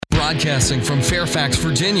Broadcasting from Fairfax,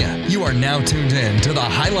 Virginia, you are now tuned in to the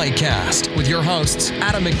Highlight Cast with your hosts,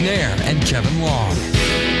 Adam McNair and Kevin Long.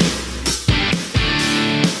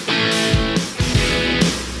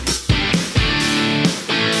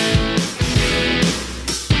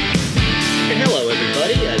 Hello,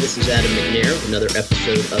 everybody. This is Adam McNair with another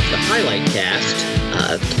episode of the Highlight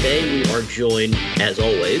Cast. Today we are joined, as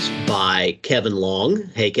always, by Kevin Long.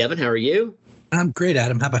 Hey, Kevin, how are you? I'm great,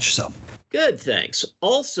 Adam. How about yourself? Good, thanks.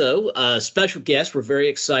 Also, special guest, we're very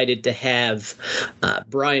excited to have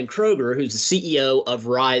Brian Kroger, who's the CEO of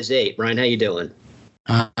Rise 8. Brian, how you doing?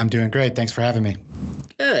 I'm doing great. Thanks for having me.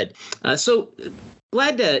 Good. So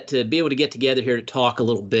glad to be able to get together here to talk a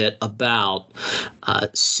little bit about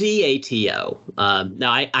CATO.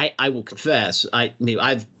 Now, I will confess, I've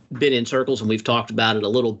been in circles and we've talked about it a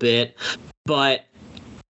little bit, but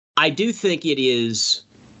I do think it is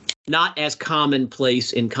not as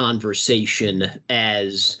commonplace in conversation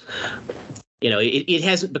as, you know, it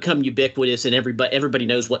hasn't become ubiquitous and everybody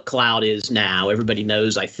knows what cloud is now. Everybody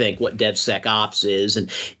knows, I think, what DevSecOps is.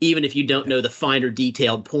 And even if you don't know the finer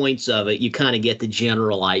detailed points of it, you kind of get the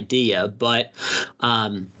general idea. But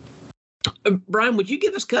Brian, would you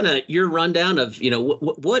give us kind of your rundown of, you know,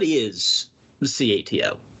 what is the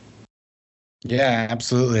CATO? Yeah,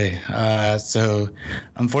 absolutely. So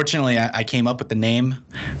unfortunately, I came up with the name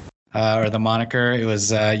or the moniker. It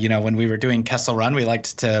was, when we were doing Kessel Run, we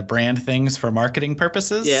liked to brand things for marketing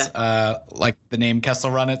purposes. Yeah. Like the name Kessel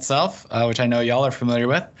Run itself, which I know y'all are familiar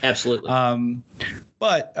with. Absolutely.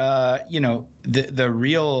 But the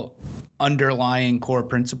real underlying core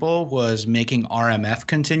principle was making RMF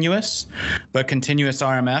continuous, but continuous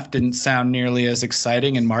RMF didn't sound nearly as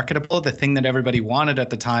exciting and marketable. The thing that everybody wanted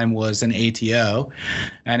at the time was an ATO.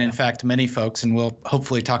 And in fact, many folks, and we'll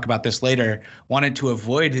hopefully talk about this later, wanted to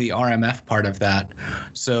avoid the RMF part of that.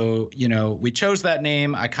 So, we chose that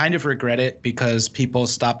name. I kind of regret it because people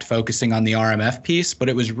stopped focusing on the RMF piece, but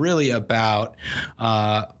it was really about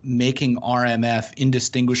making RMF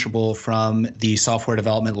indistinguishable from the software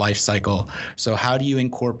development lifecycle. So how do you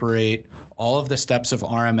incorporate all of the steps of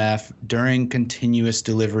RMF during continuous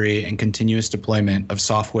delivery and continuous deployment of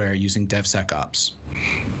software using DevSecOps?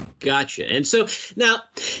 Gotcha. And so now,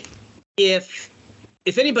 if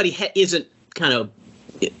anybody isn't kind of,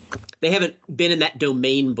 they haven't been in that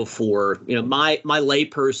domain before, my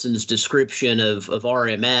layperson's description of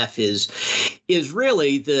RMF is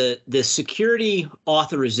really the security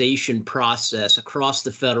authorization process across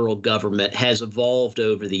the federal government has evolved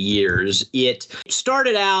over the years. It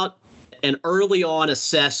started out an early on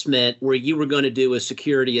assessment where you were going to do a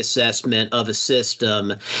security assessment of a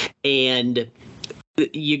system, and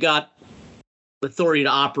you got authority to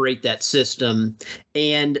operate that system,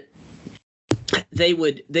 and they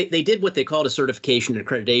did what they called a certification and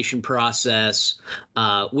accreditation process,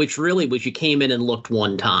 which really was you came in and looked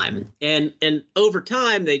one time. And over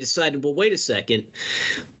time, they decided, well, wait a second,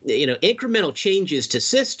 incremental changes to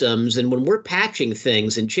systems. And when we're patching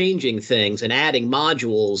things and changing things and adding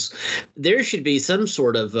modules, there should be some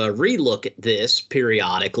sort of a relook at this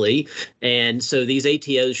periodically. And so these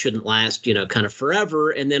ATOs shouldn't last, kind of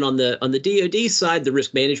forever. And then on the DoD side, the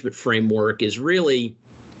risk management framework is really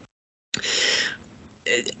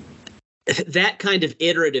that kind of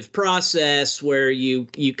iterative process where you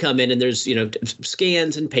come in and there's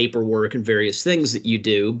scans and paperwork and various things that you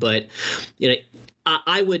do, but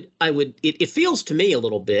I would it feels to me a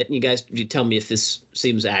little bit, and you tell me if this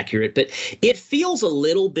seems accurate, but it feels a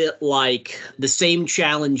little bit like the same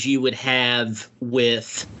challenge you would have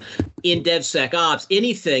with in DevSecOps,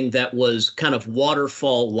 anything that was kind of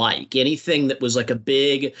waterfall-like, anything that was like a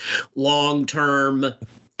big long-term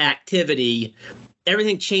activity,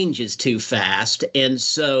 everything changes too fast. And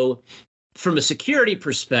so from a security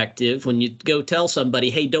perspective, when you go tell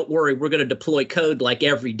somebody, hey, don't worry, we're going to deploy code like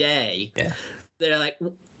every day, yeah, they're like,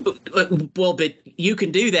 well, but you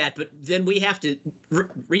can do that, but then we have to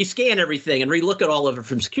rescan everything and relook at all of it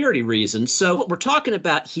from security reasons. So what we're talking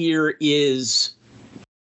about here is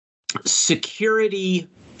security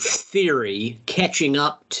theory catching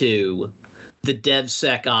up to the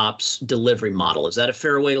DevSecOps delivery model. Is that a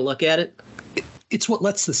fair way to look at it? It's what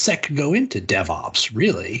lets the sec go into DevOps,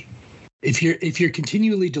 really. If you're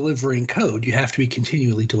continually delivering code, you have to be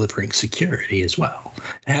continually delivering security as well.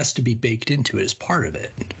 It has to be baked into it as part of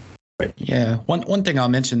it. Yeah. One thing I'll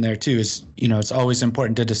mention there too is, it's always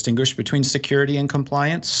important to distinguish between security and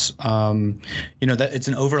compliance. That it's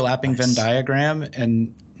an overlapping Venn diagram,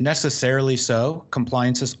 and necessarily so.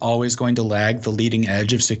 Compliance is always going to lag the leading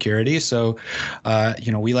edge of security. So,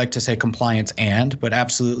 we like to say compliance but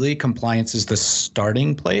absolutely compliance is the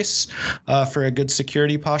starting place for a good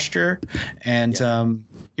security posture. And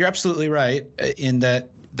you're absolutely right in that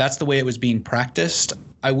that's the way it was being practiced.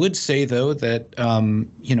 I would say, though, that,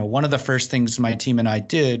 one of the first things my team and I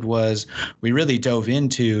did was we really dove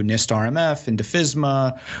into NIST RMF, into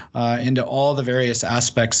FISMA, into all the various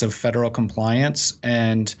aspects of federal compliance.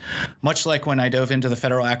 And much like when I dove into the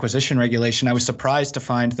federal acquisition regulation, I was surprised to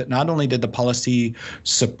find that not only did the policy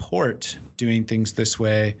support doing things this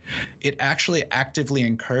way, it actually actively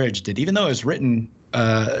encouraged it, even though it was written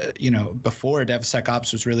before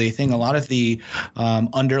DevSecOps was really a thing. A lot of the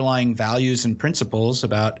underlying values and principles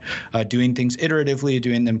about doing things iteratively,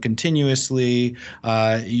 doing them continuously,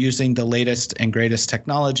 using the latest and greatest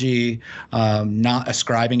technology, not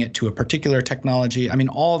ascribing it to a particular technology. I mean,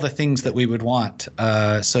 all the things that we would want.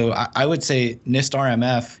 So I would say NIST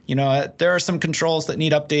RMF, there are some controls that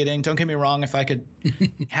need updating. Don't get me wrong. If I could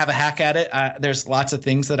have a hack at it, there's lots of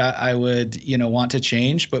things that I would, want to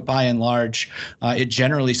change. But by and large, it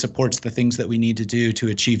generally supports the things that we need to do to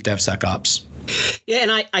achieve DevSecOps. Yeah,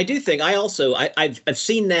 and I do think I've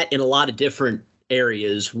seen that in a lot of different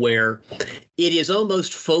areas where it is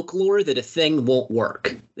almost folklore that a thing won't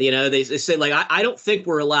work. They say, like, I don't think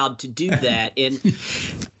we're allowed to do that. And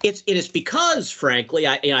it's because, frankly,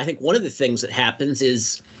 I think one of the things that happens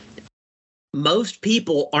is most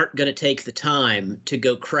people aren't going to take the time to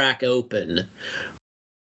go crack open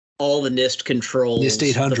all the NIST controls, NIST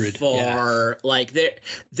 800, the FAR, like they're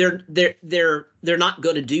not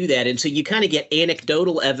going to do that, and so you kind of get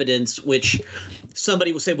anecdotal evidence, which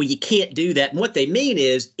somebody will say, well, you can't do that. And what they mean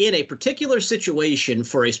is, in a particular situation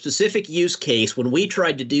for a specific use case, when we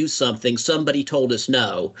tried to do something, somebody told us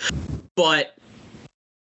no, but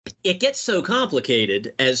it gets so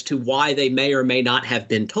complicated as to why they may or may not have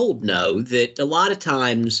been told no that a lot of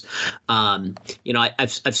times,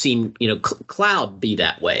 I've seen, cloud be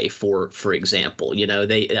that way. For example,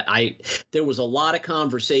 there was a lot of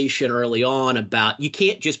conversation early on about you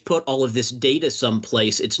can't just put all of this data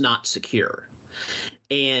someplace it's not secure,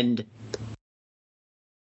 and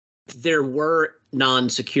there were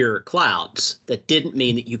non-secure clouds. That didn't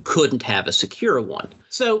mean that you couldn't have a secure one.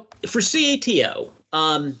 So for CATO,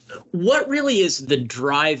 what really is the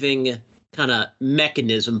driving kind of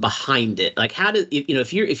mechanism behind it? Like, how do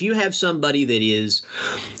if you have somebody that is,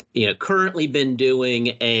 currently been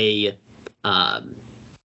doing an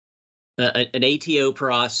ATO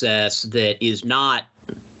process that is not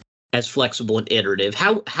as flexible and iterative,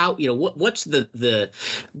 how what's the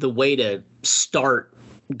way to start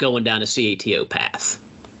going down a CATO path?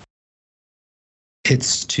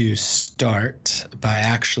 It's to start by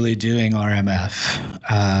actually doing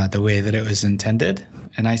RMF the way that it was intended.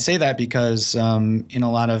 And I say that because in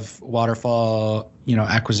a lot of waterfall,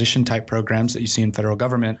 acquisition type programs that you see in federal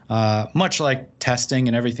government, much like testing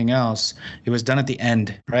and everything else, it was done at the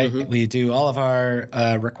end, right? Mm-hmm. We do all of our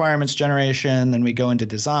requirements generation, then we go into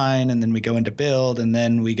design, and then we go into build, and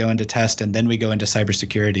then we go into test, and then we go into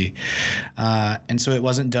cybersecurity. And so it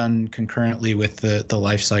wasn't done concurrently with the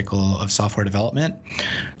life cycle of software development.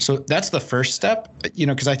 So that's the first step,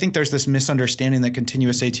 because I think there's this misunderstanding that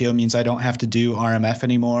continuous ATO means I don't have to do RMF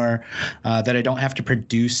anymore, that I don't have to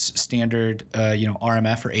produce standard,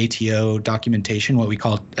 RMF or ATO documentation, what we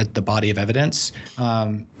call the body of evidence.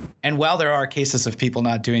 And while there are cases of people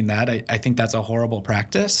not doing that, I think that's a horrible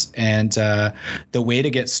practice. And the way to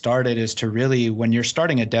get started is to really, when you're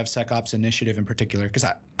starting a DevSecOps initiative in particular, because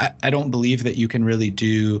I don't believe that you can really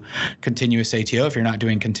do continuous ATO if you're not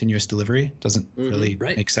doing continuous delivery. It doesn't really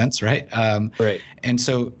make sense, right? Right. And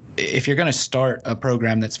so if you're going to start a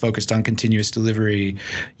program that's focused on continuous delivery,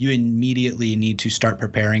 you immediately need to start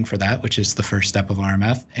preparing for that, which is the first step of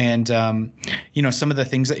RMF. And, some of the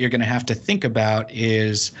things that you're going to have to think about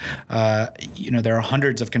is, there are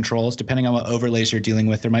hundreds of controls. Depending on what overlays you're dealing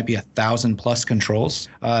with, there might be 1,000+ controls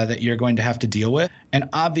that you're going to have to deal with. And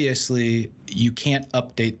obviously, you can't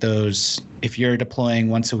update those. If you're deploying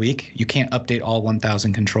once a week, you can't update all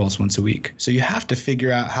 1,000 controls once a week. So you have to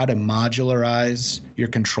figure out how to modularize your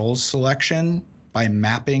controls selection by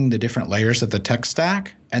mapping the different layers of the tech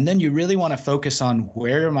stack. And then you really want to focus on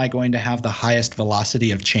where am I going to have the highest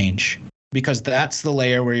velocity of change? Because that's the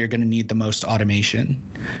layer where you're going to need the most automation.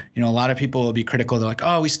 A lot of people will be critical. They're like,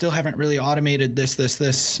 oh, we still haven't really automated this.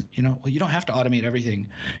 Well, you don't have to automate everything.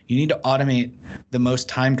 You need to automate the most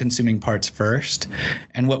time-consuming parts first.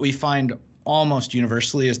 And what we find almost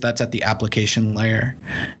universally is that's at the application layer.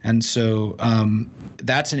 And so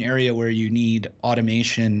that's an area where you need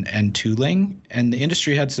automation and tooling, and the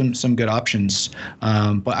industry had some good options.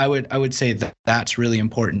 But I would say that that's really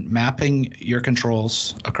important. Mapping your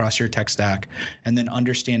controls across your tech stack, and then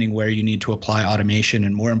understanding where you need to apply automation,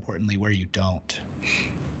 and more importantly, where you don't.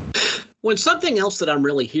 Well, something else that I'm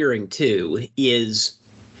really hearing too is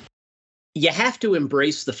you have to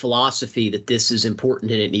embrace the philosophy that this is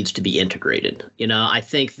important and it needs to be integrated. I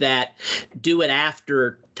think that do it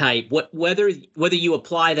after type, whether you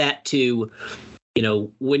apply that to,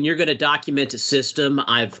 when you're going to document a system,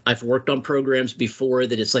 I've worked on programs before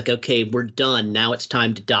that it's like, okay, we're done. Now it's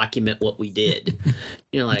time to document what we did.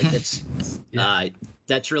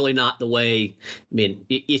 That's really not the way. I mean,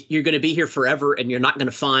 you're going to be here forever and you're not going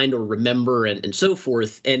to find or remember and so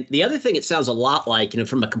forth. And the other thing it sounds a lot like,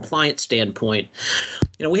 from a compliance standpoint,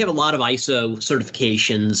 we have a lot of ISO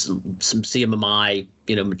certifications, some CMMI,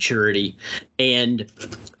 maturity, and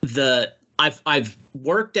I've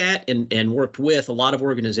worked at and worked with a lot of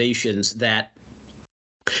organizations that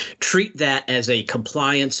treat that as a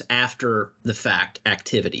compliance after the fact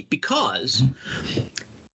activity because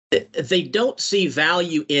they don't see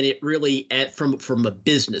value in it really from a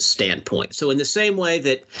business standpoint. So in the same way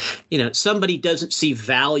that, somebody doesn't see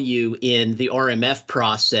value in the RMF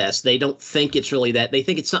process, they don't think it's really that. They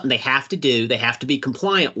think it's something they have to do, they have to be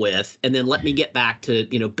compliant with, and then let me get back to,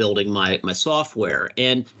 building my software.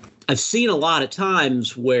 And I've seen a lot of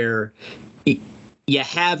times where you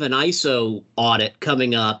have an ISO audit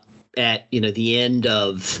coming up at, the end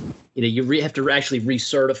of, you have to actually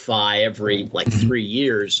recertify every 3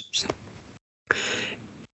 years.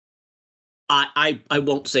 I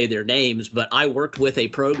won't say their names, but I worked with a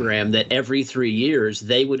program that every 3 years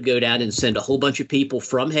they would go down and send a whole bunch of people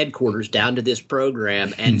from headquarters down to this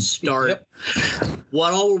program and start.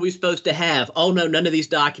 What all were we supposed to have? Oh, no, none of these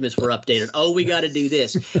documents were updated. Oh, we got to do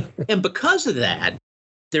this. And because of that,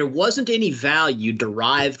 there wasn't any value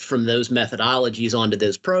derived from those methodologies onto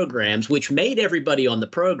those programs, which made everybody on the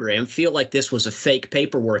program feel like this was a fake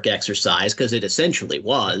paperwork exercise, because it essentially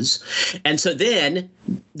was. And so then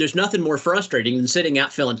there's nothing more frustrating than sitting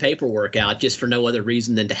out filling paperwork out just for no other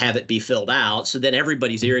reason than to have it be filled out. So then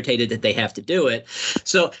everybody's irritated that they have to do it.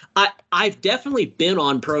 So I've definitely been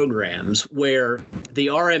on programs where the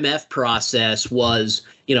RMF process was,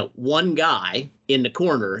 one guy in the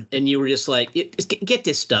corner, and you were just like, get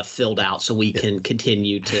this stuff filled out so we can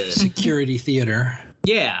continue to security theater.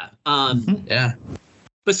 Yeah. Yeah.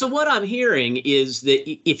 But so what I'm hearing is that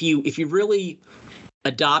if you really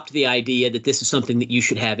adopt the idea that this is something that you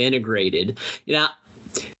should have integrated,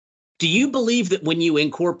 do you believe that when you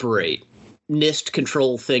incorporate NIST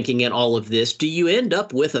control thinking and all of this, do you end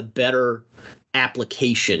up with a better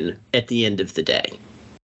application at the end of the day?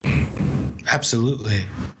 Absolutely.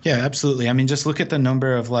 Yeah, absolutely. I mean, just look at the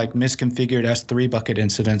number of misconfigured S3 bucket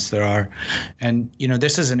incidents there are. And,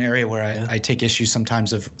 this is an area where I take issue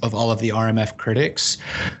sometimes of all of the RMF critics.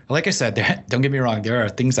 Like I said, don't get me wrong, there are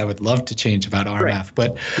things I would love to change about RMF. Right.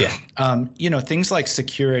 But, things like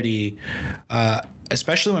security,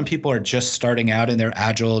 especially when people are just starting out in their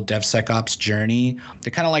agile DevSecOps journey, they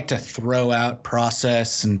kind of like to throw out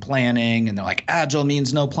process and planning, and they're like, agile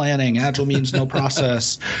means no planning, agile means no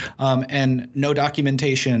process, and no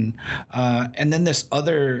documentation. And then this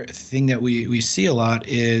other thing that we see a lot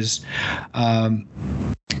is,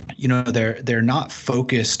 they're not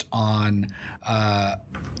focused on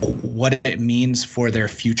what it means for their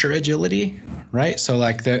future agility, right? So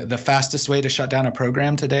the fastest way to shut down a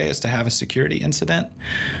program today is to have a security incident.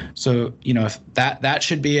 So, if that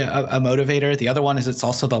should be a motivator. The other one is it's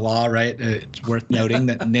also the law, right? It's worth noting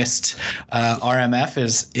that NIST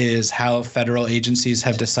RMF is how federal agencies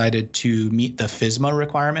have decided to meet the FISMA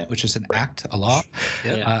requirement, which is an act, a law.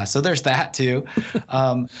 Yeah. So there's that too.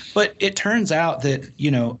 But it turns out that,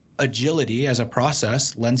 agility as a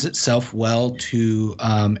process lends itself well to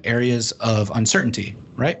areas of uncertainty,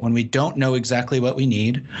 right? When we don't know exactly what we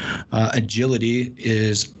need, agility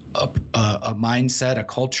is a mindset, a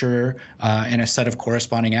culture, and a set of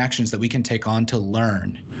corresponding actions that we can take on to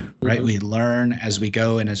learn, right? Mm-hmm. We learn as we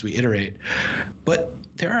go and as we iterate. But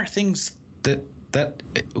there are things that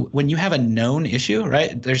when you have a known issue,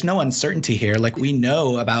 right, there's no uncertainty here. We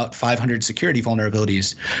know about 500 security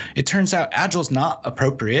vulnerabilities. It turns out Agile's not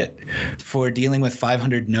appropriate for dealing with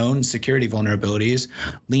 500 known security vulnerabilities.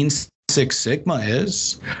 Lean Six Sigma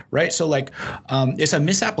is, right? So like it's a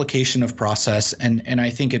misapplication of process. And I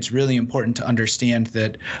think it's really important to understand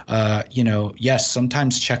that, yes,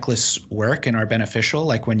 sometimes checklists work and are beneficial,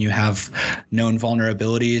 like when you have known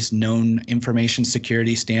vulnerabilities, known information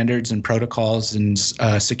security standards and protocols and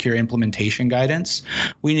secure implementation guidance.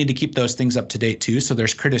 We need to keep those things up to date too. So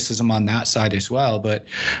there's criticism on that side as well, but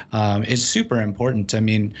it's super important. I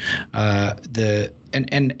mean,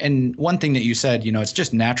 And one thing that you said, it's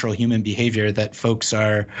just natural human behavior that folks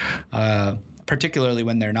are, particularly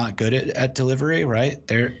when they're not good at delivery, right?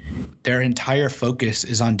 Their entire focus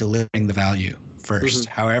is on delivering the value first,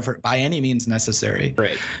 however, by any means necessary.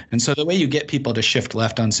 Right. And so the way you get people to shift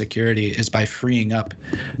left on security is by freeing up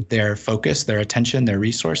their focus, their attention, their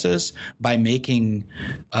resources, by making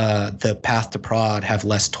the path to prod have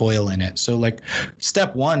less toil in it. So like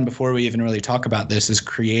step one, before we even really talk about this, is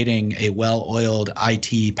creating a well-oiled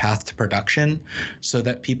IT path to production so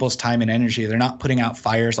that people's time and energy, they're not putting out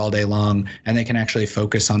fires all day long and they can actually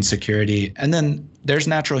focus on security. And then there's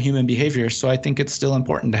natural human behavior. So I think it's still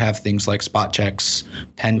important to have things like spot checks,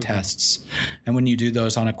 pen tests. And when you do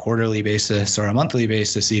those on a quarterly basis or a monthly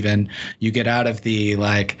basis, even, you get out of the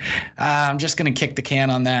like, I'm just going to kick the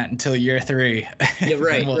can on that until year 3. Yeah,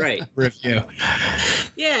 right, we'll right. Review.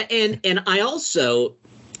 Yeah, and I also,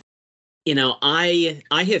 I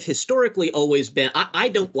have historically always been, I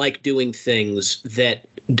don't like doing things that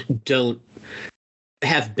don't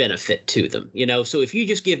have benefit to them, so if you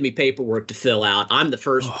just give me paperwork to fill out, I'm the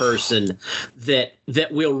first person that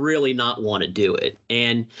will really not want to do it.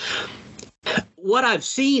 And what I've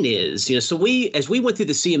seen is, so as we went through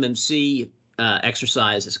the CMMC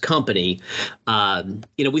exercise as a company,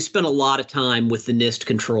 we spent a lot of time with the NIST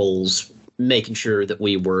controls, making sure that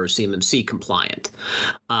we were CMMC compliant.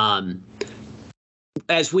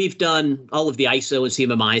 As we've done all of the ISO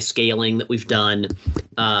and CMMI scaling that we've done,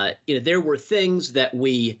 there were things that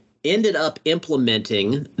we ended up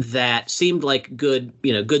implementing that seemed like good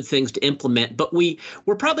things to implement, but we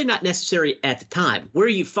were probably not necessary at the time. Where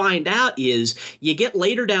you find out is you get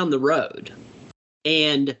later down the road,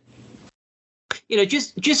 and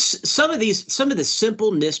just some of the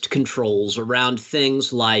simple NIST controls around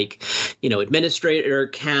things like, administrator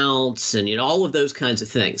accounts and, all of those kinds of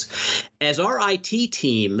things. As our IT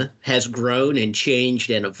team has grown and changed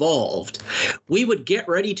and evolved, we would get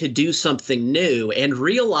ready to do something new and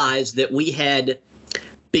realize that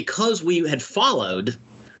because we had followed,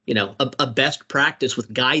 a best practice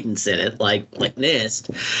with guidance in it, like NIST,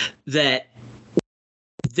 that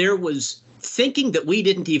there was thinking that we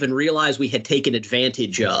didn't even realize we had taken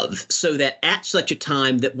advantage of, so that at such a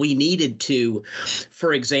time that we needed to,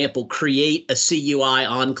 for example, create a CUI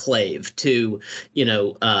enclave to,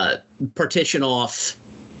 partition off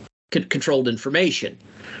controlled information.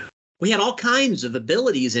 We had all kinds of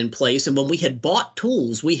abilities in place, and when we had bought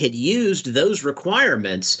tools, we had used those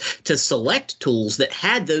requirements to select tools that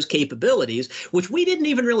had those capabilities, which we didn't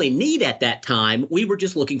even really need at that time. We were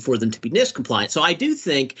just looking for them to be NIST compliant. So I do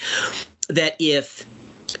think that if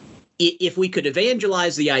we could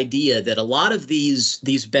evangelize the idea that a lot of these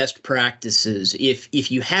best practices,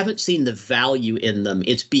 if you haven't seen the value in them,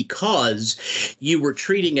 it's because you were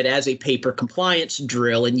treating it as a paper compliance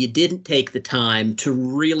drill and you didn't take the time to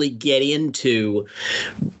really get into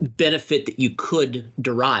benefit that you could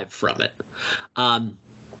derive from it.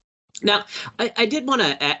 Now, I did want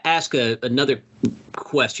to ask another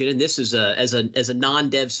question, and this is as a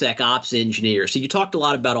non-DevSecOps engineer. So you talked a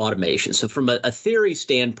lot about automation. So from a theory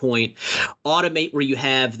standpoint, automate where you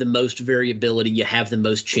have the most variability, you have the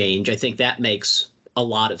most change. I think that makes a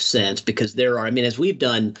lot of sense, because there are, as we've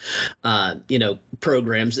done,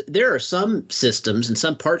 programs, there are some systems and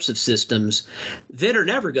some parts of systems that are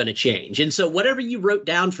never going to change. And so whatever you wrote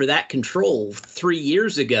down for that control 3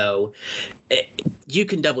 years ago, you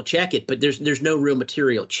can double check it, but there's no real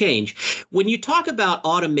material change. When you talk about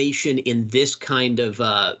automation in this kind of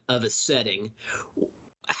a setting,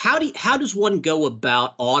 how does one go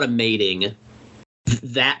about automating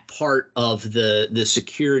that part of the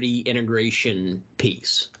security integration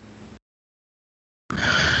piece?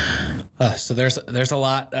 So there's a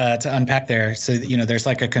lot to unpack there. So, there's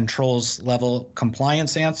like a controls level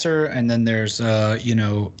compliance answer, and then there's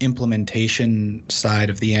implementation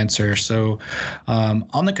side of the answer. So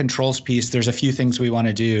on the controls piece, there's a few things we want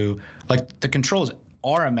to do. Like, the controls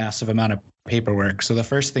are a massive amount of paperwork. So the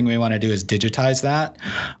first thing we want to do is digitize that.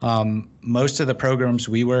 Most of the programs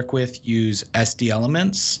we work with use SD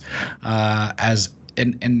Elements as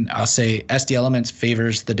and I'll say SD Elements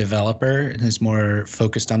favors the developer and is more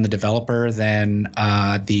focused on the developer than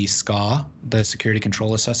the SCA, the Security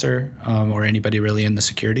Control Assessor, or anybody really in the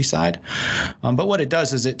security side. But what it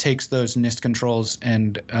does is it takes those NIST controls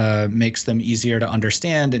and makes them easier to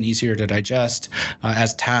understand and easier to digest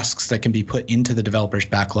as tasks that can be put into the developer's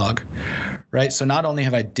backlog, right? So not only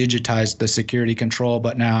have I digitized the security control,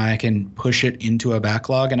 but now I can push it into a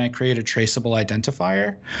backlog and I create a traceable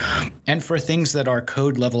identifier. And for things that are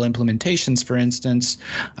code level implementations, for instance,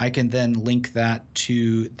 I can then link that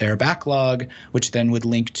to their backlog, which then would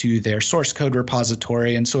link to their source code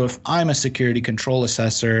repository. And so if I'm a security control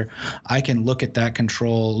assessor, I can look at that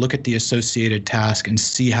control, look at the associated task, and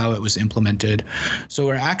see how it was implemented. So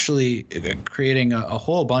we're actually creating a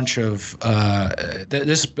whole bunch of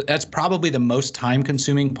that's probably the most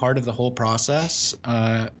time-consuming part of the whole process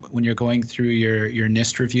when you're going through your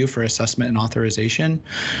NIST review for assessment and authorization.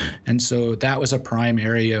 And so that was a prime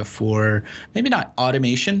area for maybe not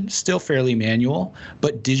automation, still fairly manual,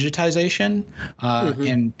 but digitization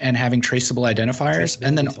and having traceable identifiers,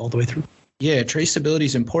 and then all the way through. Yeah, traceability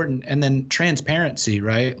is important. And then transparency,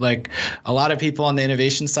 right? Like a lot of people on the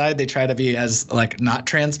innovation side, they try to be as like not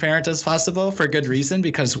transparent as possible for good reason,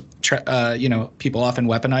 because people often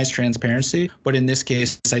weaponize transparency. But in this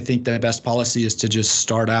case, I think the best policy is to just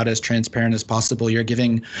start out as transparent as possible. You're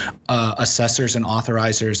giving assessors and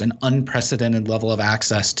authorizers an unprecedented level of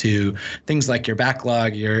access to things like your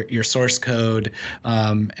backlog, your source code,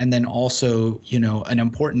 and then also, an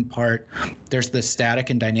important part, there's the static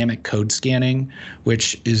and dynamic code scanning,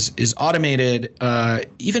 which is automated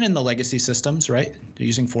even in the legacy systems, right? They're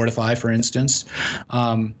using Fortify, for instance,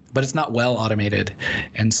 but it's not well automated.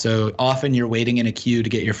 And so often you're waiting in a queue to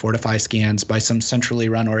get your Fortify scans by some centrally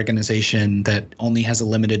run organization that only has a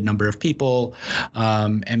limited number of people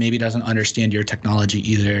and maybe doesn't understand your technology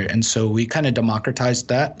either. And so we kind of democratized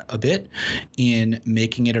that a bit in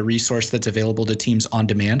making it a resource that's available to teams on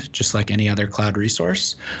demand, just like any other cloud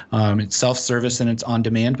resource. It's self-service and it's on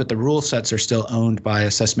demand, but the rule sets are still owned by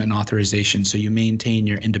assessment and authorization. So you maintain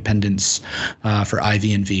your independence for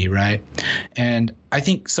IV&V, right? And I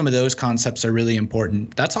think some of those concepts are really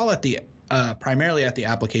important. That's all at the primarily at the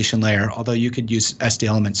application layer, although you could use SD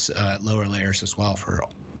Elements lower layers as well for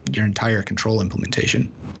your entire control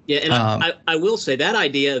implementation. Yeah, and I will say that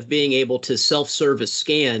idea of being able to self-service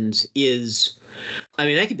scans is,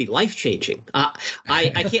 that could be life-changing.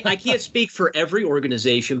 I can't speak for every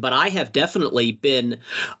organization, but I have definitely been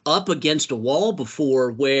up against a wall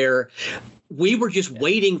before where we were just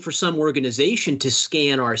waiting for some organization to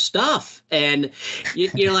scan our stuff, and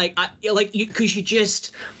it's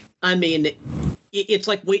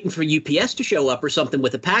like waiting for UPS to show up or something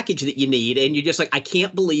with a package that you need, and you're just like, I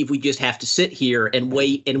can't believe we just have to sit here and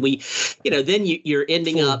wait, and then you're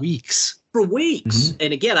ending for up weeks. For weeks. Mm-hmm.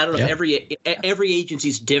 And again, I don't know if every agency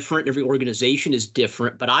is different, every organization is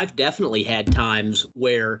different, but I've definitely had times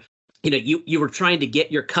where you were trying to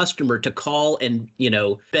get your customer to call and,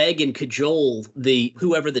 beg and cajole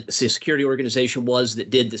whoever the security organization was that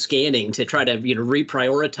did the scanning to try to,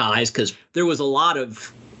 reprioritize, because there's a lot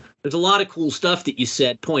of cool stuff that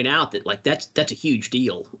you point out that that's a huge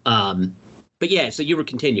deal. But yeah, so you were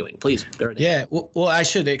continuing, please. Yeah, well, I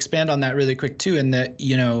should expand on that really quick too. In that,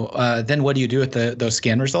 then what do you do with those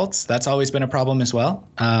scan results? That's always been a problem as well.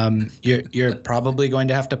 You're probably going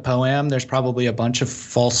to have to POAM. There's probably a bunch of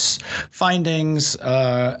false findings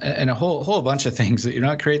and a whole bunch of things.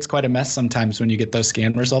 It creates quite a mess sometimes when you get those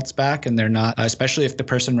scan results back, and they're not, especially if the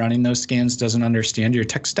person running those scans doesn't understand your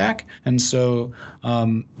tech stack. And so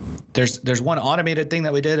there's one automated thing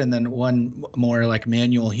that we did, and then one more like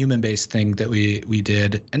manual human-based thing that we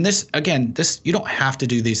did. And this you don't have to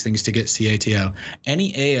do these things to get CATO.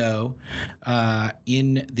 Any AO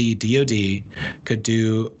in the DoD could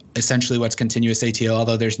do essentially what's continuous ATO,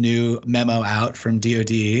 although there's new memo out from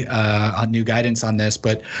DoD on new guidance on this.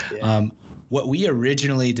 But what we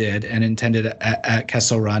originally did and intended at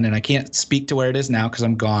Kessel Run, and I can't speak to where it is now because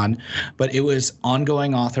I'm gone, but it was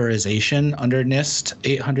ongoing authorization under NIST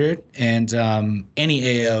 800, and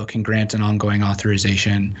any AO can grant an ongoing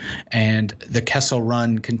authorization. And the Kessel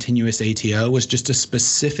Run continuous ATO was just a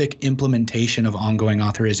specific implementation of ongoing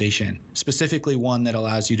authorization, specifically one that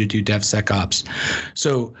allows you to do DevSecOps.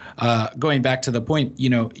 So going back to the point,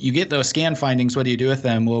 you get those scan findings, what do you do with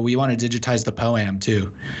them? Well, we want to digitize the POAM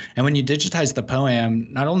too. And when you digitize digitize the POAM,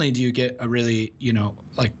 not only do you get a really,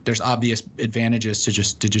 like there's obvious advantages to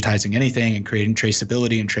just digitizing anything and creating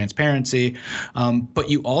traceability and transparency, but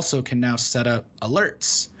you also can now set up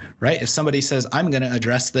alerts, right? If somebody says, I'm going to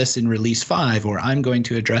address this in release 5, or I'm going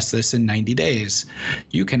to address this in 90 days,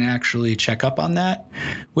 you can actually check up on that,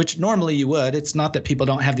 which normally you would. It's not that people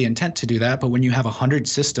don't have the intent to do that, but when you have 100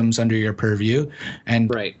 systems under your purview and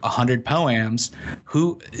 100 POAMs,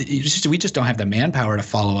 we just don't have the manpower to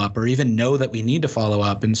follow up or even know that we need to follow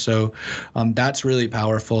up. And so that's really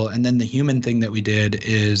powerful. And then the human thing that we did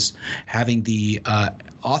is having the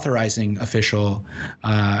authorizing official,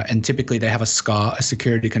 and typically they have a SCA, a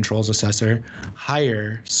security controls assessor,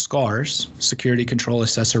 hire SCARs, security control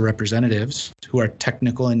assessor representatives, who are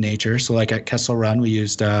technical in nature. So like at Kessel Run, we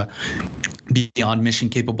used Beyond Mission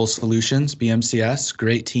Capable Solutions, BMCS,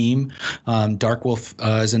 great team. Darkwolf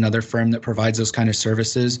is another firm that provides those kind of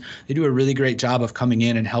services. They do a really great job of coming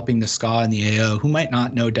in and helping the SCA and the AO who might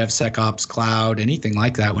not know DevSecOps, cloud, anything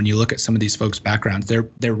like that. When you look at some of these folks' backgrounds,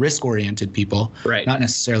 they're risk-oriented people, not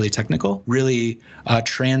necessarily technical, really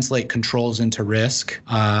translate controls into risk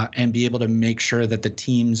and be able to make sure that the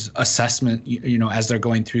team's assessment, as they're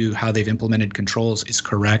going through how they've implemented controls is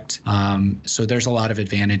correct. So there's a lot of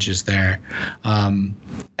advantages there. And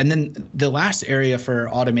then the last area for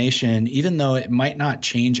automation, even though it might not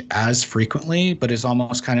change as frequently, but is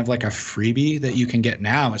almost kind of like a freebie that you can get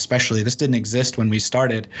now, especially this didn't exist when we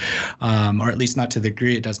started, or at least not to the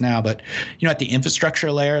degree it does now. But, at the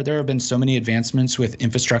infrastructure layer, there have been so many advancements with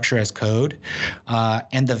infrastructure as code.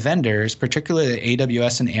 And the vendors, particularly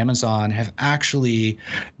AWS and Amazon, have actually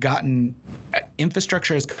gotten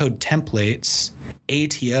infrastructure as code templates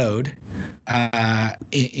ATO'd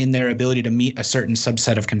in their ability to meet a certain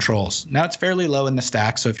subset of controls. Now it's fairly low in the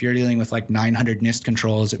stack. So if you're dealing with like 900 NIST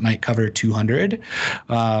controls, it might cover 200,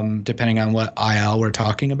 depending on what IL we're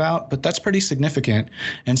talking about. But that's pretty significant.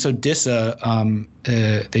 And so DISA,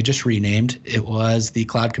 they just renamed. It was the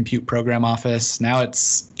Cloud Compute Program Office. Now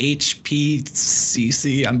it's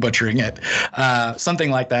HPCC. I'm butchering it.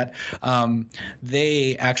 Something like that.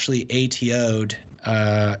 They actually ATO'd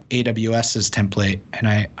AWS's template, and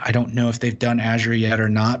I don't know if they've done Azure yet or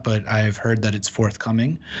not, but I've heard that it's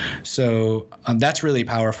forthcoming. So that's really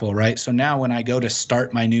powerful, right? So now when I go to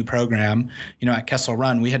start my new program, at Kessel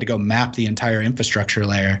Run, we had to go map the entire infrastructure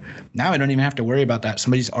layer. Now I don't even have to worry about that.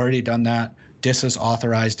 Somebody's already done that. DISA's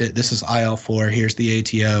authorized it. This is IL4. Here's the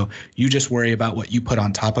ATO. You just worry about what you put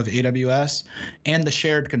on top of AWS and the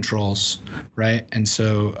shared controls, right? And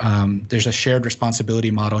so there's a shared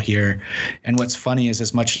responsibility model here. And what's funny is,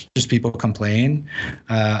 as much as people complain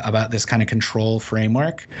about this kind of control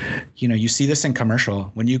framework, you see this in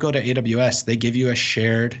commercial. When you go to AWS, they give you a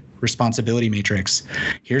shared responsibility matrix.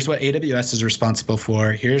 Here's what AWS is responsible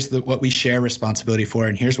for. Here's what we share responsibility for,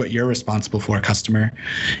 and here's what you're responsible for, customer.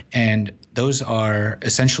 And those are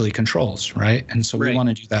essentially controls, right? And so we want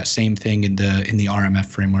to do that same thing in the RMF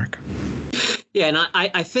framework. Yeah, and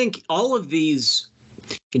I think all of these,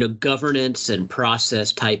 governance and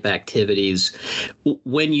process type activities,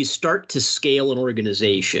 when you start to scale an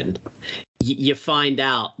organization, you find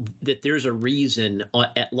out that there's a reason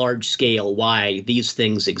at large scale why these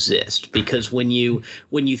things exist. Because when you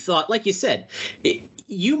thought, like you said,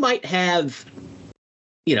 you might have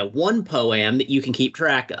one POAM that you can keep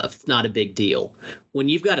track of. It's not a big deal. When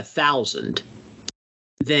you've got 1,000,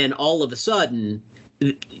 then all of a sudden,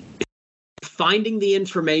 finding the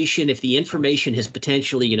information, if the information has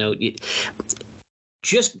potentially,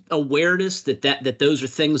 just awareness that those are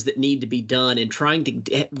things that need to be done, and trying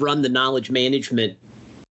to run the knowledge management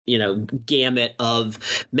gamut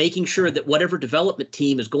of making sure that whatever development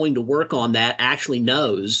team is going to work on that actually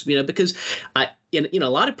knows, because in a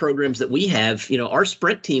lot of programs that we have, our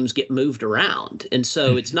sprint teams get moved around. And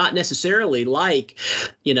so it's not necessarily like,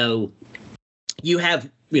 you have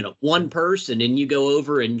one person and you go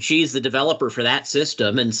over and she's the developer for that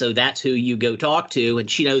system. And so that's who you go talk to. And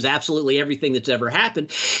she knows absolutely everything that's ever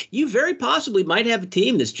happened. You very possibly might have a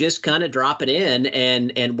team that's just kind of dropping in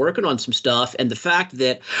and working on some stuff. And the fact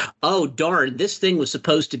that, oh, darn, this thing was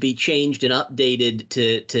supposed to be changed and updated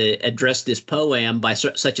to address this POAM by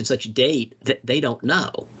such and such a date, that they don't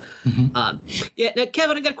know. Mm-hmm. Now,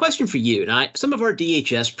 Kevin, I got a question for you. Now, some of our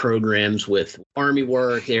DHS programs with Army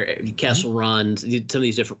work, Kessel Run, some of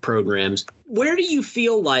these different programs, where do you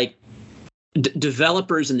feel like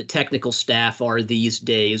developers and the technical staff are these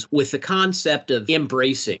days with the concept of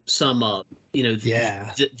embracing some of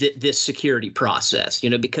this security process?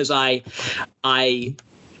 Because I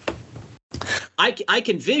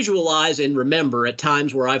can visualize and remember at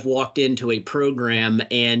times where I've walked into a program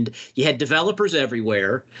and you had developers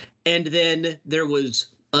everywhere, and then there was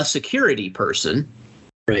a security person.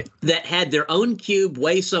 Right. That had their own cube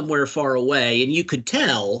way somewhere far away, and you could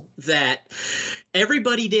tell that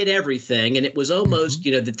everybody did everything, and it was almost,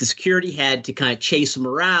 that the security had to kind of chase them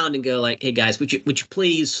around and go like, "Hey guys, would you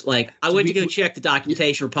please, like, I went to go check the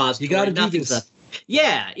documentation repository. You got to do this."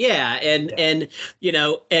 Yeah, and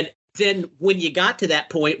then when you got to that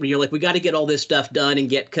point where you're like, we got to get all this stuff done and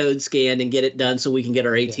get code scanned and get it done so we can get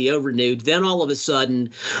our ATO renewed, then all of a sudden,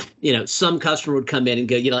 some customer would come in and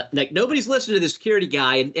go, like, nobody's listening to the security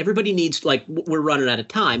guy and everybody needs, like, we're running out of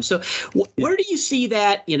time. So where do you see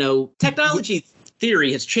that, technology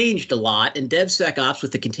theory has changed a lot, and DevSecOps,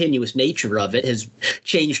 with the continuous nature of it, has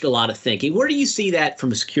changed a lot of thinking. Where do you see that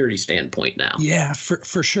from a security standpoint now? Yeah,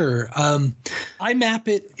 for sure. I map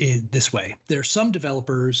it in this way. There are some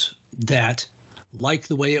developers that like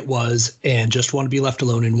the way it was and just want to be left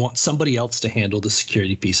alone and want somebody else to handle the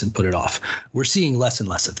security piece and put it off. We're seeing less and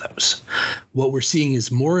less of those. What we're seeing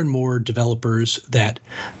is more and more developers that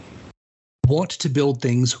want to build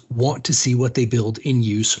things, want to see what they build in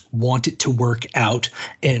use, want it to work out,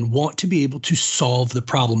 and want to be able to solve the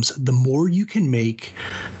problems. The more you can make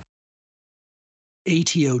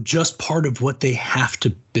ATO just part of what they have to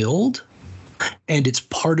build, and it's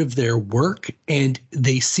part of their work, and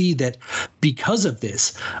they see that because of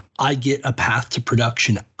this, I get a path to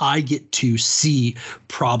production. I get to see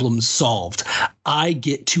problems solved. I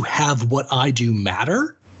get to have what I do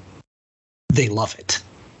matter. They love it.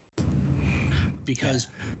 Because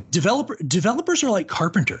developers are like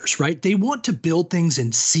carpenters, right? They want to build things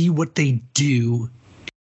and see what they do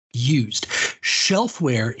used.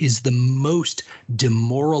 Shelfware is the most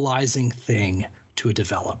demoralizing thing to a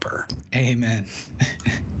developer. Amen.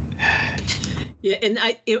 Yeah, and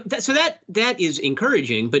so that is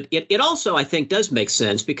encouraging, but it also, I think, does make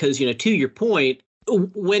sense because, to your point,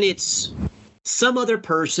 when it's some other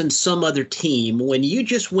person, some other team, when you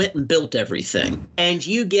just went and built everything and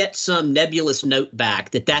you get some nebulous note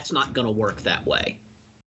back that that's not going to work that way.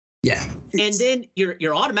 Yeah. And then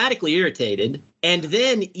you're automatically irritated. And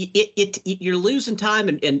then you're losing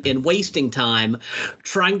time and wasting time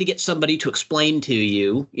trying to get somebody to explain to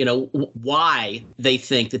you, why they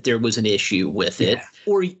think that there was an issue with it,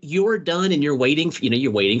 or you're done and you're waiting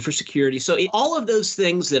for security. So all of those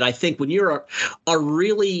things that I think when you're a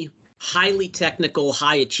really highly technical,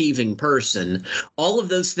 high achieving person, all of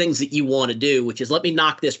those things that you want to do, which is let me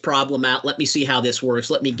knock this problem out. Let me see how this works.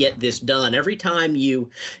 Let me get this done. Every time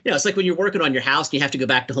it's like when you're working on your house and you have to go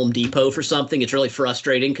back to Home Depot for something, it's really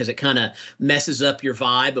frustrating because it kind of messes up your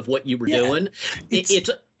vibe of what you were doing. It's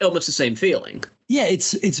almost the same feeling. Yeah,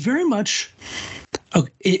 it's very much.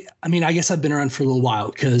 Okay, I guess I've been around for a little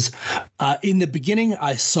while because in the beginning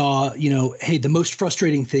I saw, hey, the most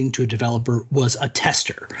frustrating thing to a developer was a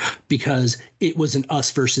tester because it was an us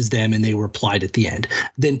versus them and they were applied at the end.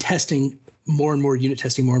 Then testing, more and more unit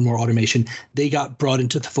testing, more and more automation, they got brought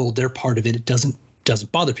into the fold. They're part of it. It doesn't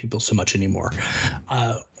bother people so much anymore.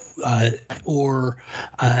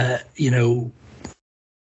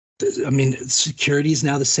 Security is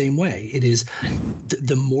now the same way. It is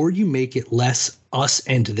the more you make it less us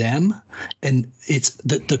and them, and it's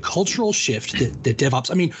the cultural shift that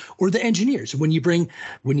DevOps, or the engineers. When you bring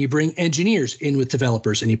engineers in with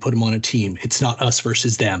developers and you put them on a team, it's not us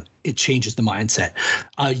versus them. It changes the mindset.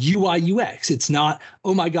 UI UX, it's not,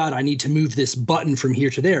 oh my God, I need to move this button from here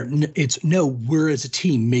to there. It's no, we're as a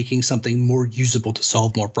team making something more usable to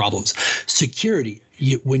solve more problems. Security.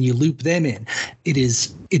 When you loop them in, it's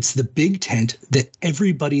the big tent that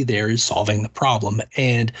everybody there is solving the problem.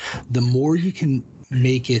 And the more you can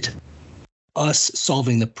make it us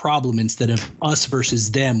solving the problem instead of us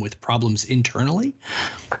versus them with problems internally,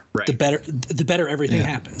 right, the better everything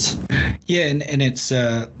happens. Yeah, and it's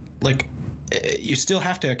you still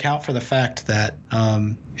have to account for the fact that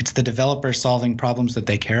it's the developer solving problems that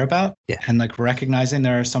they care about, and recognizing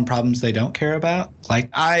there are some problems they don't care about.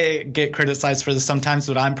 I get criticized for this sometimes,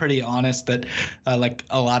 but I'm pretty honest that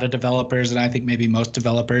a lot of developers, and I think maybe most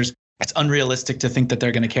developers, it's unrealistic to think that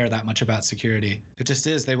they're going to care that much about security. It just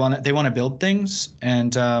is. They want to build things,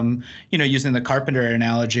 and using the carpenter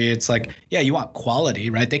analogy, it's you want quality,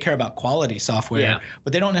 right? They care about quality software,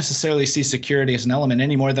 but they don't necessarily see security as an element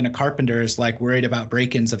any more than a carpenter is worried about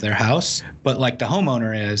break-ins of their house, but the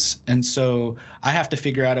homeowner is. And so I have to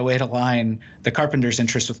figure out a way to line the carpenter's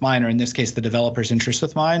interest with mine, or in this case, the developer's interest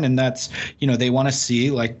with mine. And that's, they want to see,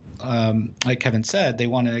 like Kevin said, they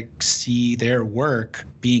want to see their work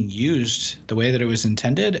being used the way that it was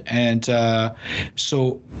intended. And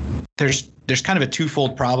so there's there's kind of a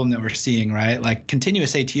twofold problem that we're seeing, right? Like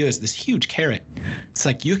continuous ATO is this huge carrot. It's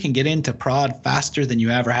like you can get into prod faster than you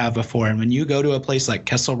ever have before. And when you go to a place like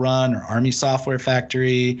Kessel Run or Army Software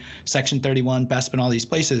Factory, Section 31, Bespin, all these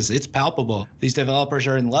places, it's palpable. These developers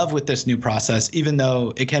are in love with this new process, even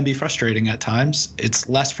though it can be frustrating at times. It's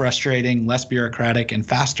less frustrating, less bureaucratic, and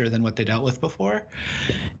faster than what they dealt with before.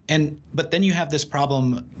 But then you have this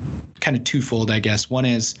problem kind of twofold, I guess. One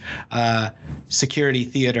is security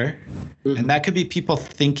theater. And that could be people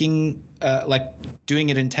thinking like doing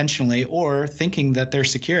it intentionally or thinking that they're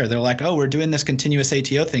secure. They're like, oh, we're doing this continuous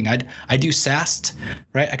ATO thing. I do SAST,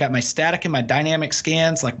 right? I got my static and my dynamic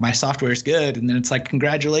scans, like my software is good. And then it's like,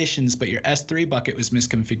 congratulations, but your S3 bucket was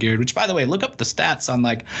misconfigured, which, by the way, look up the stats on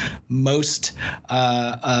like most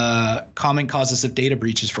common causes of data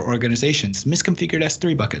breaches for organizations, misconfigured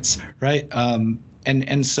S3 buckets, right?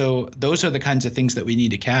 And so those are the kinds of things that we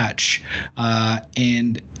need to catch.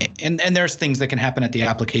 And there's things that can happen at the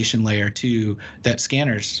application layer too that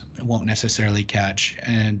scanners won't necessarily catch.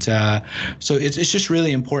 And so it's just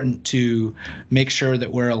really important to make sure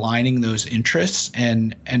that we're aligning those interests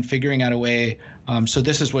and figuring out a way. So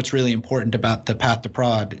this is what's really important about the path to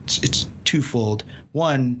prod. It's twofold.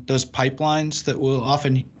 One, those pipelines that we'll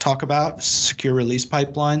often talk about, secure release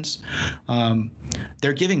pipelines,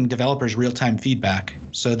 they're giving developers real-time feedback.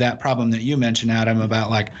 So that problem that you mentioned, Adam, about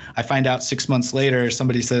like, I find out 6 months later,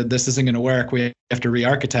 somebody said this isn't going to work, we have to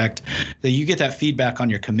re-architect, that you get that feedback on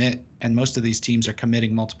your commit. And most of these teams are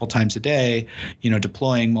committing multiple times a day,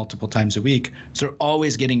 deploying multiple times a week. So they're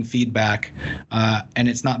always getting feedback, and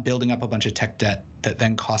it's not building up a bunch of tech debt that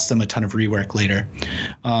then costs them a ton of rework later.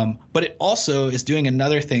 But it also is doing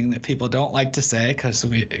another thing that people don't like to say, because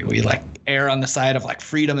we like err on the side of like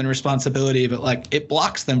freedom and responsibility, but like it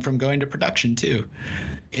blocks them from going to production too.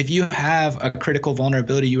 If you have a critical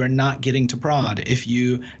vulnerability, you are not getting to prod. If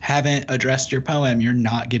you haven't addressed your POEM, you're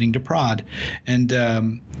not getting to prod. And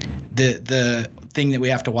the thing that we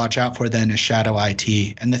have to watch out for then is shadow IT.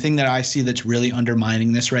 And the thing that I see that's really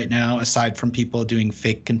undermining this right now, aside from people doing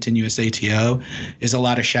fake continuous ATO, is a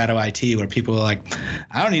lot of shadow IT where people are like,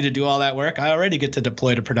 I don't need to do all that work. I already get to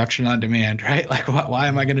deploy to production on demand, right? Like, why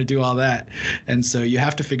am I going to do all that? And so you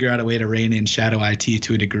have to figure out a way to rein in shadow IT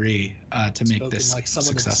to a degree to make this like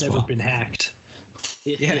someone successful. That's never been hacked.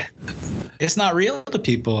 Yeah, it's not real to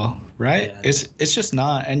people, right? Yeah. It's just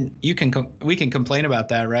not, and we can complain about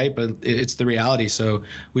that, right? But it's the reality. So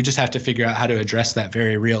we just have to figure out how to address that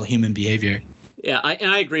very real human behavior. Yeah,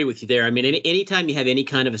 I agree with you there. I mean, anytime you have any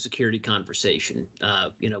kind of a security conversation,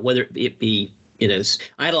 whether it be,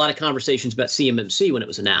 I had a lot of conversations about CMMC when it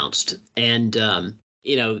was announced, and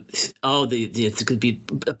it could be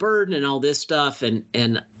a burden and all this stuff,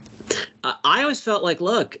 and I always felt like,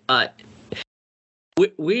 look.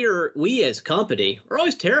 We as a company are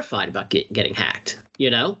always terrified about getting hacked,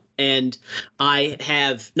 and I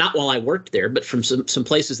have, not while I worked there, but from some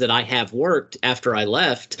places that I have worked after I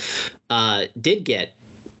left, did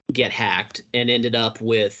get hacked and ended up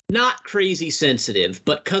with not crazy sensitive,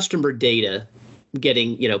 but customer data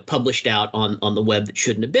getting, published out on the web that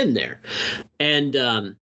shouldn't have been there.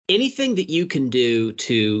 And anything that you can do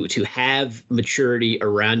to have maturity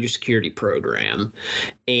around your security program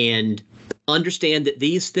and understand that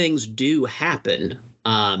these things do happen.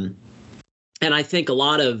 And I think a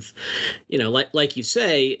lot of, like you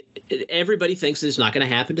say, everybody thinks it's not going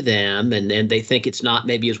to happen to them, and they think it's not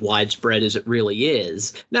maybe as widespread as it really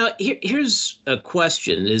is. Now, here's a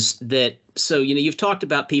question: is that so? You've talked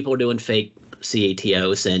about people doing fake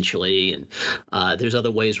CATO essentially, and there's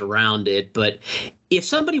other ways around it. But if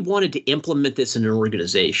somebody wanted to implement this in an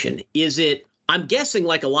organization, is it? I'm guessing,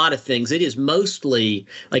 like a lot of things, it is mostly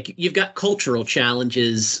like you've got cultural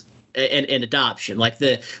challenges and adoption. Like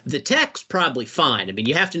the tech's probably fine. I mean,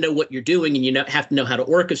 you have to know what you're doing and have to know how to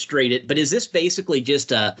orchestrate it. But is this basically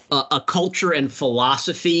just a culture and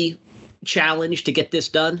philosophy challenge to get this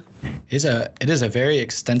done? It is a very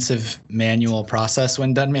extensive manual process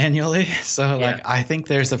when done manually. So I think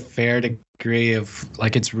there's a fair degree of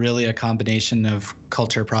it's really a combination of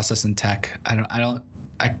culture, process, and tech.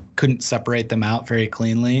 I couldn't separate them out very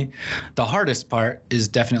cleanly. The hardest part is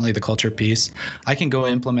definitely the culture piece. I can go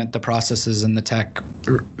implement the processes and the tech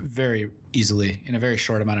very easily in a very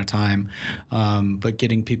short amount of time. But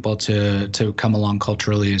getting people to come along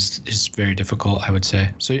culturally is very difficult, I would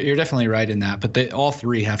say. So you're definitely right in that. But all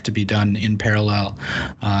three have to be done in parallel.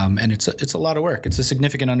 And it's a lot of work. It's a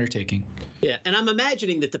significant undertaking. Yeah. And I'm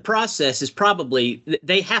imagining that the process is probably,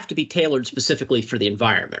 they have to be tailored specifically for the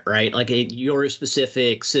environment, right? Like your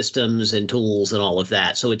specific systems and tools and all of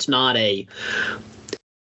that. So it's not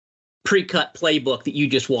pre-cut playbook that you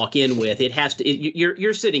just walk in with. It has to.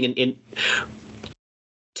 You're sitting in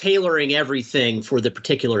tailoring everything for the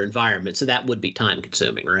particular environment, so that would be time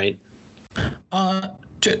consuming, right?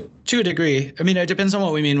 To a degree. I mean, it depends on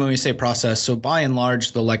what we mean when we say process. So by and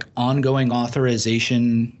large, the like ongoing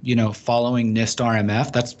authorization, following NIST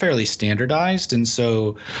RMF, that's fairly standardized. And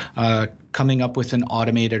so coming up with an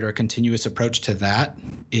automated or continuous approach to that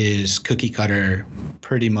is cookie cutter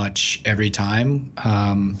pretty much every time,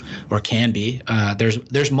 or can be.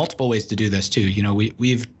 There's multiple ways to do this too.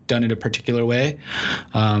 We've done it a particular way,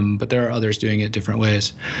 but there are others doing it different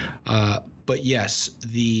ways. But yes,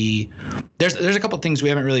 there's a couple of things we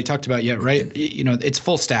haven't really talked about yet, right? It's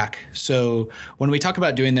full stack. So when we talk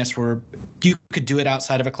about doing this, you could do it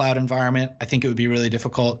outside of a cloud environment. I think it would be really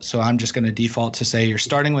difficult. So I'm just going to default to say you're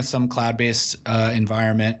starting with some cloud-based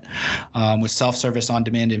environment with self-service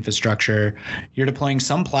on-demand infrastructure. You're deploying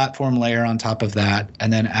some platform layer on top of that,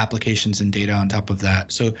 and then applications and data on top of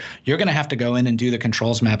that. So you're going to have to go in and do the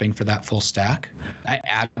controls mapping for that full stack. I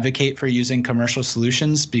advocate for using commercial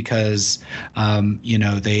solutions because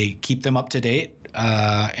they keep them up to date,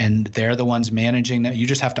 and they're the ones managing that. You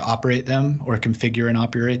just have to operate them or configure and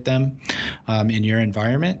operate them in your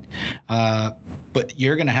environment. But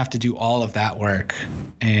you're going to have to do all of that work.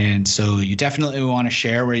 And so you definitely want to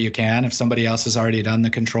share where you can. If somebody else has already done the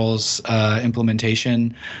controls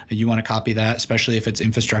implementation, you want to copy that, especially if it's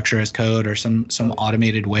infrastructure as code or some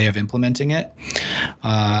automated way of implementing it.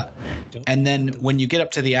 And then when you get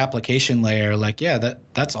up to the application layer,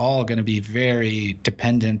 that's all going to be very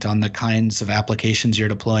dependent on the kinds of applications you're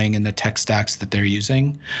deploying and the tech stacks that they're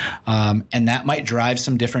using. And that might drive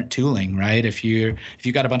some different tooling, right? If you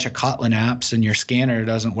got a bunch of Kotlin apps and your scanner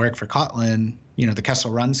doesn't work for Kotlin, the Kessel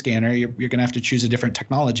Run scanner, you're going to have to choose a different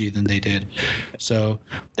technology than they did. So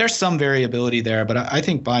there's some variability there, but I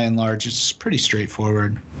think by and large, it's pretty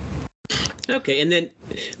straightforward. Okay. And then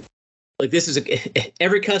this is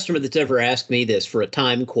every customer that's ever asked me this for a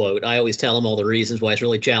time quote, I always tell them all the reasons why it's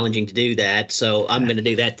really challenging to do that. So I'm going to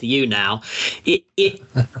do that to you now.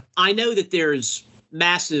 I know that there's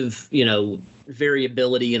massive,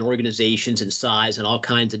 variability in organizations and size and all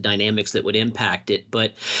kinds of dynamics that would impact it.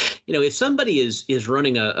 But, if somebody is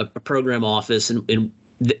running a program office and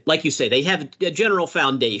like you say, they have a general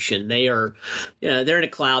foundation, they are, they're in a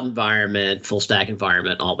cloud environment, full stack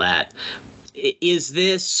environment, all that. Is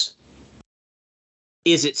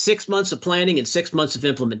it 6 months of planning and 6 months of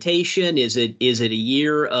implementation? Is it a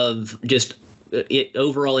year of just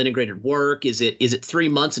overall integrated work? Is it 3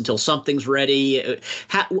 months until something's ready?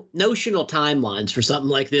 Notional timelines for something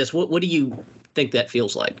like this. What do you think that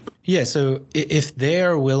feels like? Yeah, so if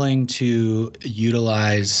they're willing to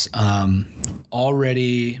utilize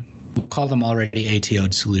we'll call them already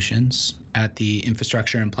ATO'd solutions at the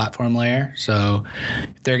infrastructure and platform layer. So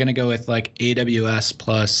if they're going to go with like AWS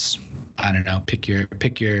plus, I don't know, pick your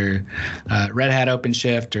Red Hat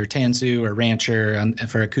OpenShift or Tanzu or Rancher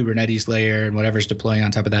for a Kubernetes layer and whatever's deploying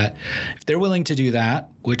on top of that. If they're willing to do that,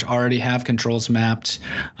 which already have controls mapped,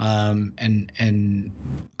 and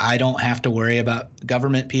I don't have to worry about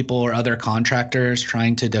government people or other contractors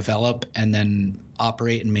trying to develop and then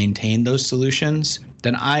operate and maintain those solutions,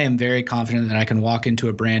 then I am very confident that I can walk into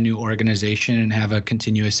a brand new organization and have a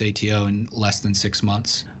continuous ATO in less than 6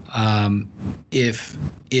 months.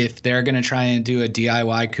 If they're going to try and do a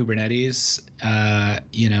DIY Kubernetes,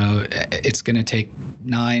 it's going to take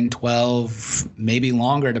 9, 12, maybe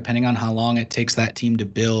longer, depending on how long it takes that team to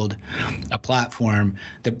build a platform.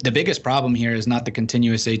 The biggest problem here is not the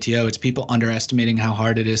continuous ATO. It's people underestimating how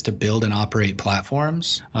hard it is to build and operate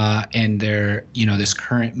platforms. And they're, this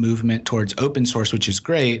current movement towards open source, which is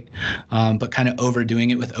great, but kind of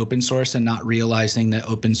overdoing it with open source and not realizing that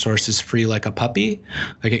open source is free like a puppy.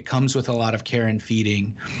 Like it comes with a lot of care and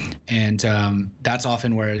feeding. And that's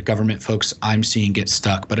often where government folks I'm seeing get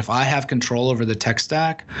stuck. But if I have control over the tech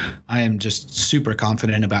stack, I am just super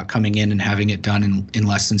confident about coming in and having it done in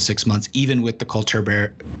less than 6 months, even with the culture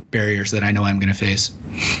barriers that I know I'm going to face.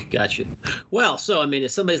 Gotcha. Well, so,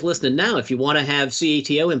 if somebody's listening now, if you want to have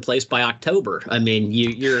CATO in place by October,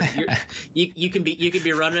 you can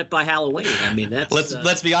be running it by Halloween. That's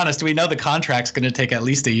let's be honest. We know the contract's going to take at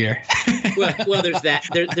least a year. well, there's that.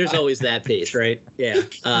 There's always that piece, right? Yeah.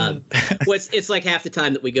 It's like half the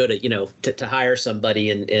time that we go to hire somebody,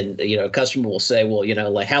 and a customer will say, well,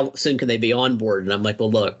 how soon can they be on board? And I'm like,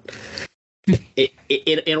 well, look.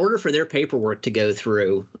 In order for their paperwork to go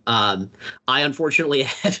through, I unfortunately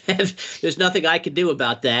have there's nothing I can do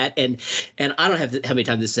about that, and I don't have how many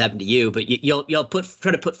times this has happened to you, but you'll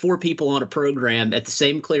try to put 4 people on a program at the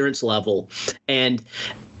same clearance level, and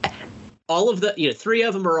all of the 3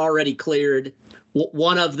 of them are already cleared.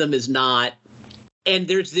 one of them is not. And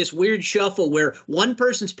there's this weird shuffle where one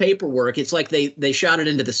person's paperwork, it's like they shot it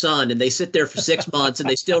into the sun and they sit there for 6 months and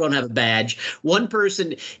they still don't have a badge. One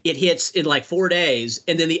person, it hits in like 4 days,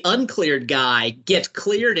 and then the uncleared guy gets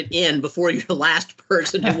cleared and in before your last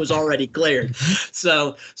person who was already cleared.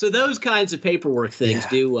 So those kinds of paperwork things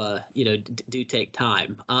do take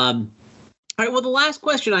time. All right. Well, the last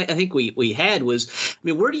question I think we had was, I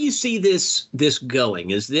mean, where do you see this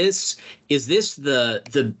going? Is this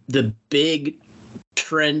the big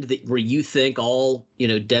trend that where you think all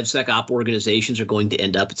DevSecOps organizations are going to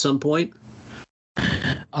end up at some point?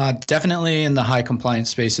 Definitely in the high compliance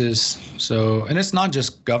spaces. So, and it's not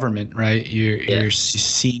just government, right? You're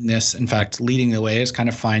seeing this, in fact, leading the way is kind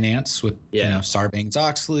of finance with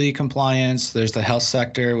Sarbanes-Oxley compliance. There's the health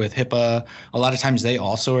sector with HIPAA. A lot of times they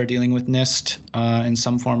also are dealing with NIST in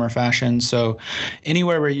some form or fashion. So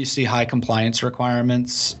anywhere where you see high compliance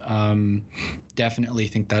requirements, definitely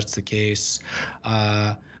think that's the case.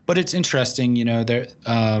 But it's interesting,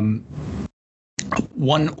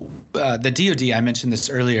 the DoD, I mentioned this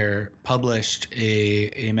earlier, published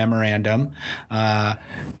a memorandum.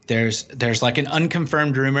 There's like an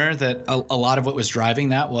unconfirmed rumor that a lot of what was driving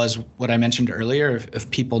that was what I mentioned earlier of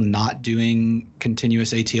people not doing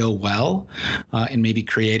continuous ATO well, and maybe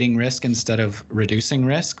creating risk instead of reducing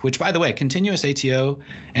risk, which, by the way, continuous ATO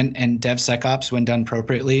and DevSecOps, when done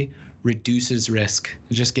appropriately, reduces risk.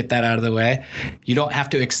 Just get that out of the way. You don't have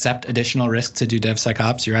to accept additional risk to do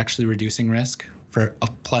DevSecOps. You're actually reducing risk for a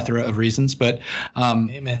plethora of reasons. But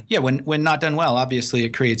when not done well, obviously it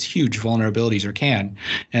creates huge vulnerabilities, or can.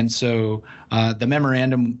 And so the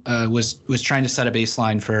memorandum was trying to set a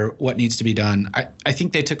baseline for what needs to be done. I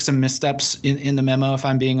think they took some missteps in the memo, if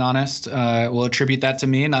I'm being honest. We'll attribute that to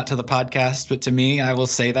me, not to the podcast, but to me, I will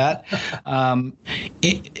say that.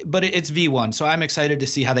 But it's V1, so I'm excited to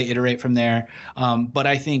see how they iterate from there. But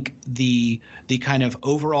I think the kind of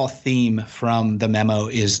overall theme from the memo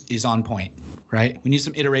is on point, right? We need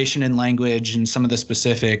some iteration in language and some of the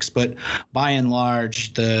specifics, but by and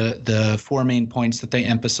large, the four main points that they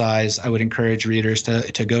emphasize, I would encourage readers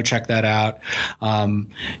to go check that out.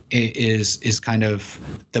 Is kind of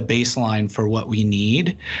the baseline for what we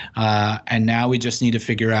need, and now we just need to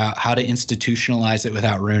figure out how to institutionalize it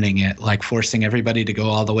without ruining it, like forcing everybody to go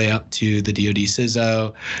all the way up to the DoD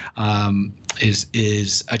CISO.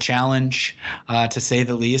 Is a challenge, to say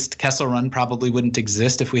the least. Kessel Run probably wouldn't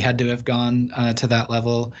exist if we had to have gone to that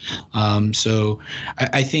level. So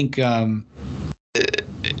I think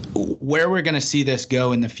where we're going to see this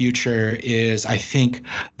go in the future is, I think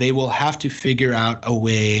they will have to figure out a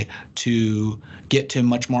way to get to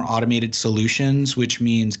much more automated solutions, which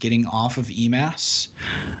means getting off of EMAS.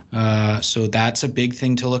 So that's a big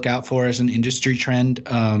thing to look out for as an industry trend.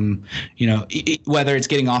 Whether it's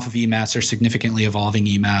getting off of EMAS or significantly evolving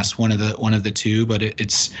EMAS, one of the two, but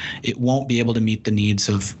it won't be able to meet the needs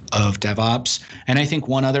of DevOps. And I think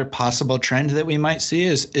one other possible trend that we might see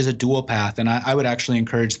is a dual path. And I would actually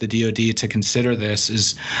encourage the DoD to consider this.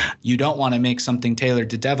 Is you don't want to make something tailored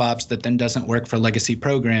to DevOps that then doesn't work for legacy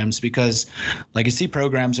programs, because legacy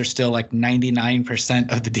programs are still like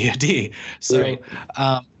 99% of the DoD. So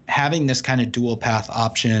having this kind of dual path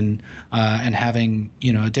option and having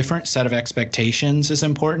a different set of expectations is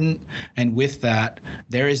important. And with that,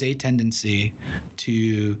 there is a tendency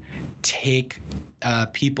to take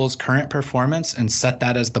people's current performance and set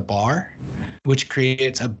that as the bar, which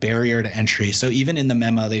creates a barrier to entry. So even in the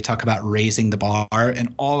memo, they talk about raising the bar,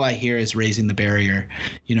 and all I hear is raising the barrier.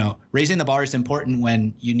 Raising the bar is important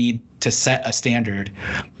when you need to set a standard,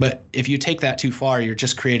 but if you take that too far, you're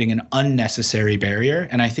just creating an unnecessary barrier.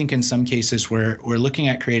 And I think in some cases we're looking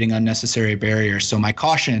at creating unnecessary barriers. So my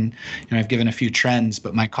caution, I've given a few trends,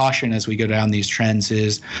 but my caution as we go down these trends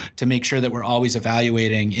is to make sure that we're always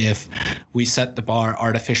evaluating if we set the bar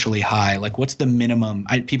artificially high. Like, what's the minimum?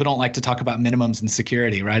 People don't like to talk about minimums in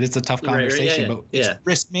security, right? It's a tough conversation, but it's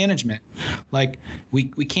risk management. Like, we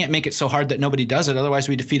can't make it so hard that nobody does it. Otherwise,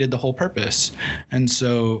 we defeated the whole purpose. And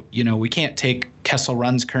so, we can't take Kessel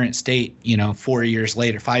Run's current state, 4 years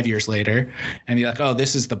later, 5 years later, and be like, oh,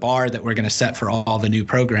 this is the bar that we're going to set for all the new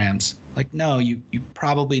programs. Like, no, you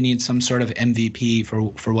probably need some sort of MVP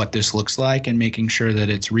for what this looks like, and making sure that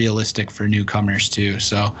it's realistic for newcomers too.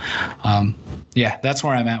 So, that's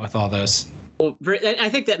where I'm at with all those. Well, I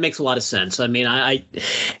think that makes a lot of sense. I mean, I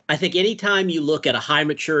think anytime you look at a high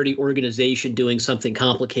maturity organization doing something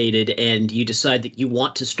complicated and you decide that you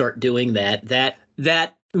want to start doing that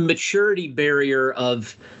maturity barrier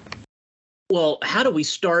of Well, how do we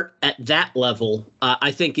start at that level?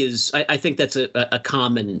 I think that's a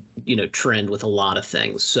common trend with a lot of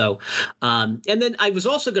things. So, and then I was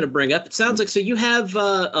also going to bring up. It sounds like you have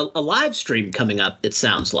a live stream coming up. It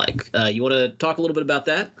sounds like you want to talk a little bit about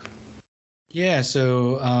that. Yeah,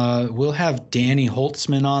 so we'll have Danny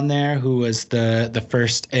Holtzman on there, who was the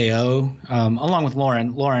first AO, along with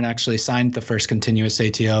Lauren. Lauren actually signed the first continuous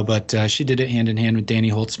ATO, but she did it hand in hand with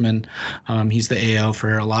Danny Holtzman. He's the AO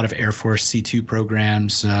for a lot of Air Force C2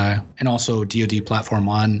 programs and also DoD Platform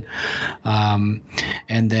One.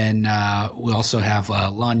 And then we also have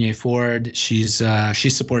Lanya Ford. She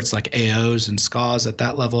supports like AOs and SCAs at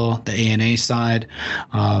that level, the ANA side.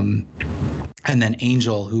 And then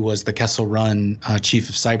Angel, who was the Kessel Run chief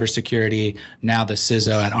of cybersecurity, now the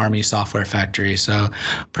CISO at Army Software Factory. So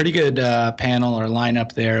pretty good panel or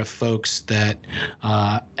lineup there of folks that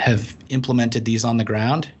have implemented these on the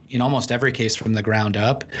ground, in almost every case from the ground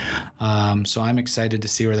up. So I'm excited to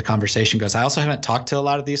see where the conversation goes. I also haven't talked to a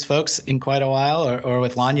lot of these folks in quite a while, or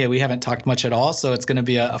with Lanya, we haven't talked much at all. So it's going to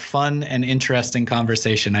be a fun and interesting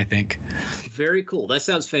conversation, I think. Very cool. That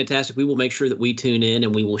sounds fantastic. We will make sure that we tune in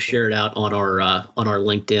and we will share it out on our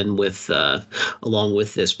LinkedIn with along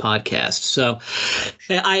with this podcast. So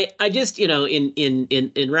I just,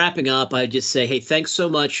 in wrapping up, I just say, hey, thanks so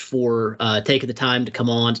much for taking the time to come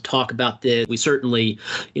on to talk about this. We certainly,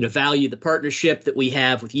 value the partnership that we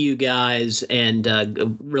have with you guys, and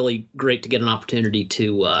really great to get an opportunity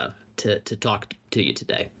to talk to you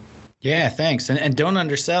today. Yeah, thanks. And don't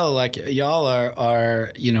undersell, like y'all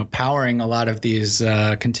are powering a lot of these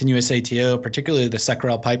continuous ATO, particularly the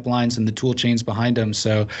SecRel pipelines and the tool chains behind them.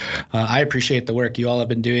 So I appreciate the work you all have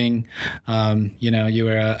been doing. You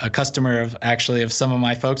were a customer of some of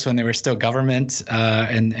my folks when they were still government,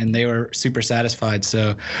 and they were super satisfied.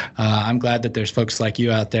 So I'm glad that there's folks like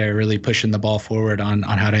you out there really pushing the ball forward on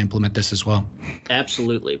how to implement this as well.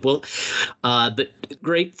 Absolutely. Well, but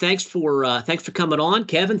great. Thanks for coming on,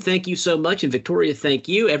 Kevin. Thank you so much. And Victoria, thank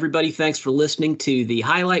you. Everybody, thanks for listening to the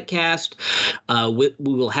Highlight Cast. We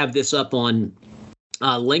will have this up on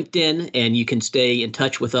LinkedIn, and you can stay in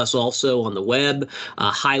touch with us also on the web,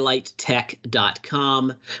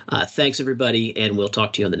 highlighttech.com. Thanks, everybody, and we'll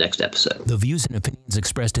talk to you on the next episode. The views and opinions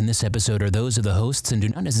expressed in this episode are those of the hosts and do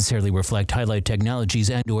not necessarily reflect Highlight Technologies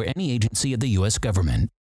and/or any agency of the U.S. government.